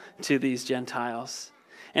to these Gentiles.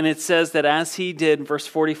 And it says that as he did, verse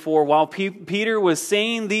 44, while Peter was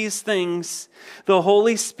saying these things, the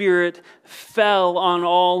Holy Spirit fell on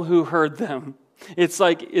all who heard them. It's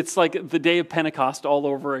like the day of Pentecost all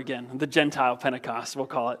over again, the Gentile Pentecost, we'll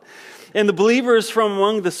call it. And the believers from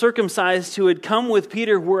among the circumcised who had come with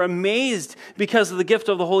Peter were amazed because of the gift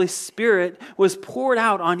of the Holy Spirit was poured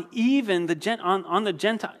out on even the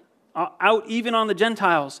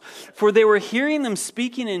Gentiles, for they were hearing them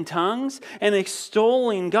speaking in tongues and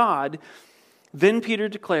extolling God. Then Peter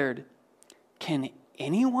declared, "Can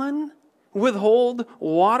anyone withhold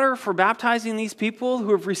water for baptizing these people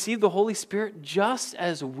who have received the Holy Spirit just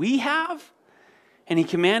as we have?" And he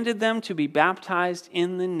commanded them to be baptized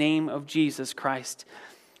in the name of Jesus Christ.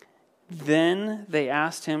 Then they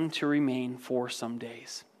asked him to remain for some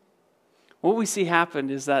days. What we see happen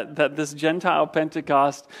is that this Gentile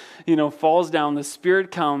Pentecost, falls down, the Spirit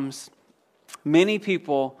comes, many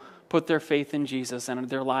people put their faith in Jesus and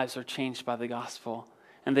their lives are changed by the gospel,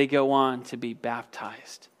 and they go on to be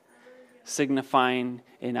baptized, signifying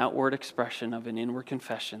an outward expression of an inward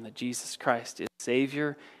confession that Jesus Christ is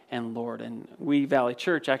Savior and Lord. And we, Valley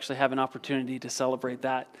Church, actually have an opportunity to celebrate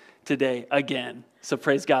that today again. So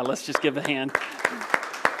praise God. Let's just give a hand.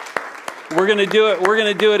 We're going to do it. We're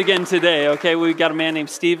going to do it again today, okay? We've got a man named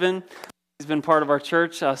Stephen. He's been part of our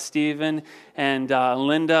church. Stephen and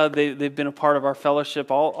Linda, they've been a part of our fellowship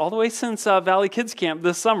all the way since Valley Kids Camp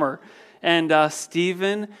this summer. And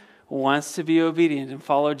Stephen wants to be obedient and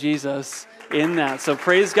follow Jesus in that. So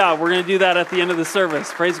praise God. We're going to do that at the end of the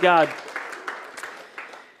service. Praise God.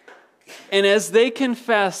 And as they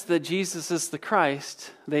confessed that Jesus is the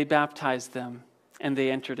Christ, they baptized them and they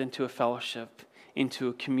entered into a fellowship, into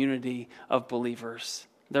a community of believers.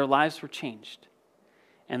 Their lives were changed.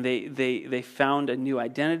 And they found a new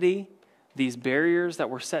identity. These barriers that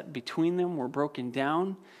were set between them were broken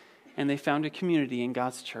down. And they found a community in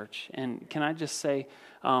God's church. And can I just say,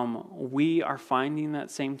 we are finding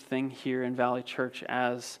that same thing here in Valley Church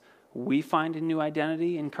as we find a new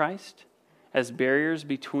identity in Christ. As barriers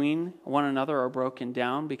between one another are broken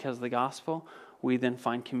down because of the gospel, we then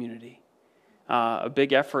find community. A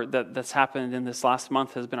big effort that's happened in this last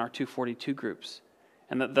month has been our 242 groups.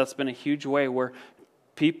 And that's been a huge way where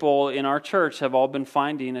people in our church have all been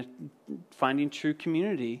finding true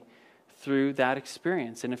community through that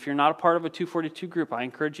experience. And if you're not a part of a 242 group, I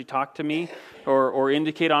encourage you to talk to me or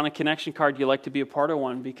indicate on a connection card you'd like to be a part of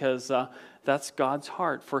one, because that's God's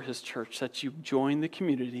heart for his church, that you join the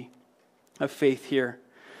community of faith here.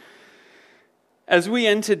 As we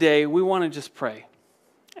end today, we want to just pray.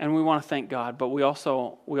 And we want to thank God, but we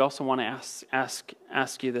also want to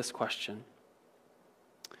ask you this question.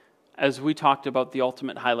 As we talked about the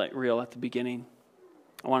ultimate highlight reel at the beginning,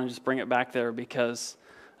 I want to just bring it back there because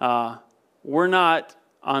we're not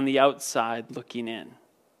on the outside looking in.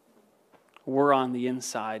 We're on the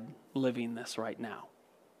inside living this right now.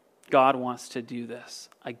 God wants to do this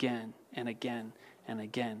again and again and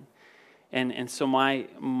again. And so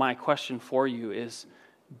my question for you is,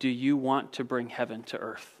 do you want to bring heaven to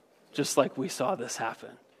earth? Just like we saw this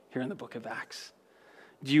happen here in the book of Acts.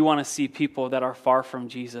 Do you want to see people that are far from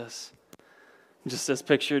Jesus, just as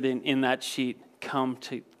pictured in that sheet, come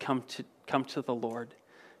to the Lord?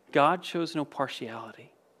 God shows no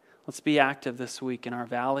partiality. Let's be active this week in our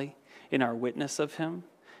valley, in our witness of him.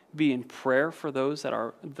 Be in prayer for those that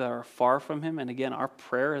are far from him. And again, our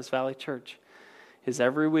prayer as Valley Church is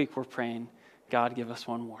every week we're praying, God, give us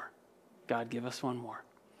one more. God, give us one more.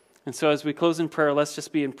 And so as we close in prayer, let's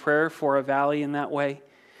just be in prayer for a valley in that way.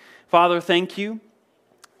 Father, thank you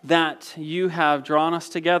that you have drawn us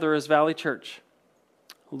together as Valley Church.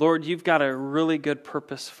 Lord, you've got a really good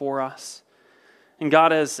purpose for us. And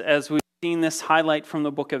God, as we've seen this highlight from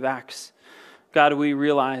the book of Acts, God, we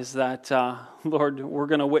realize that, Lord, we're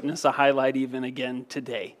going to witness a highlight even again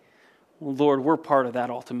today. Lord, we're part of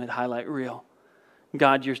that ultimate highlight reel.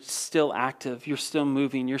 God, you're still active. You're still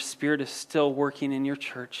moving. Your Spirit is still working in your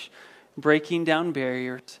church, breaking down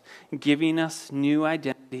barriers, giving us new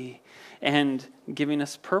identity, and giving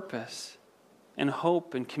us purpose and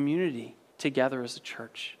hope and community together as a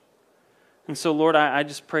church. And so, Lord, I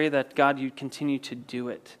just pray that, God, you'd continue to do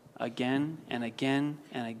it again and again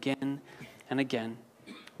and again and again.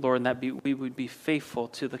 Lord, and that we would be faithful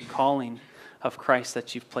to the calling of Christ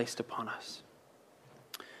that you've placed upon us.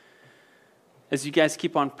 As you guys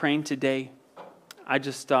keep on praying today, I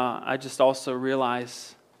just also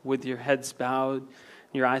realize, with your heads bowed,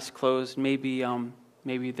 your eyes closed, maybe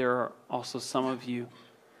there are also some of you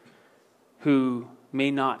who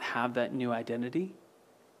may not have that new identity.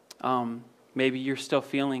 Maybe you're still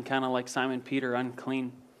feeling kind of like Simon Peter,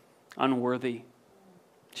 unclean, unworthy,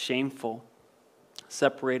 shameful,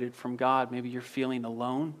 separated from God. Maybe you're feeling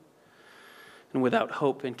alone and without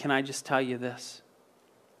hope. And can I just tell you this?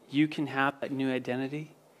 You can have that new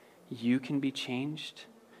identity. You can be changed.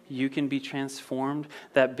 You can be transformed.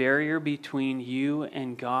 That barrier between you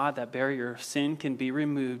and God, that barrier of sin, can be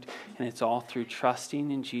removed. And it's all through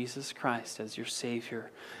trusting in Jesus Christ as your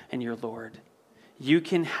Savior and your Lord. You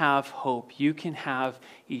can have hope. You can have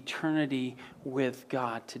eternity with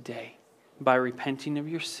God today by repenting of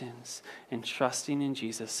your sins and trusting in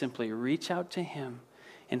Jesus. Simply reach out to Him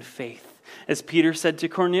in faith. As Peter said to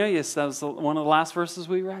Cornelius, that was one of the last verses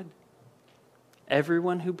we read.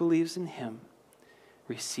 Everyone who believes in Him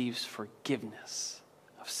receives forgiveness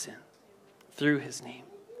of sin through His name.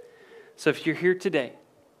 So if you're here today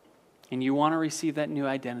and you want to receive that new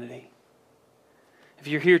identity, if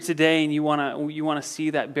you're here today and you want to see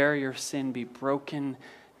that barrier of sin be broken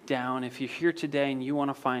down, if you're here today and you want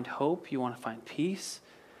to find hope, you want to find peace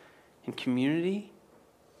and community,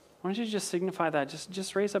 why don't you just signify that?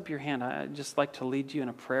 Just raise up your hand. I'd just like to lead you in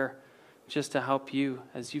a prayer just to help you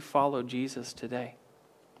as you follow Jesus today.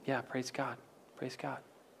 Yeah, praise God. Praise God.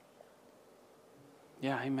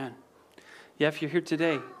 Yeah, amen. Yeah, if you're here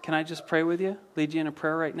today, can I just pray with you? Lead you in a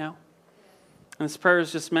prayer right now? And this prayer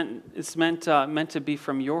is just meant to be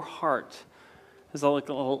from your heart. It's like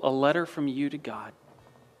a letter from you to God.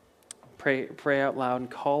 Pray out loud and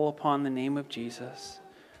call upon the name of Jesus.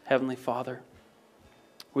 Heavenly Father,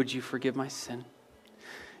 would you forgive my sin?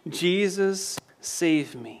 Jesus,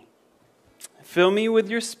 save me. Fill me with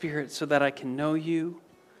your Spirit so that I can know you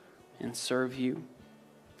and serve you.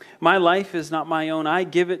 My life is not my own. I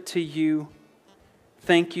give it to you.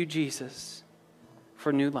 Thank you, Jesus,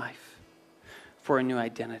 for new life, for a new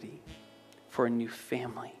identity, for a new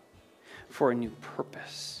family, for a new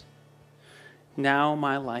purpose. Now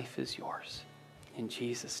my life is yours. In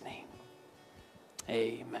Jesus' name,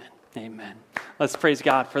 amen. Amen. Let's praise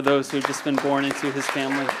God for those who have just been born into His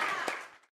family.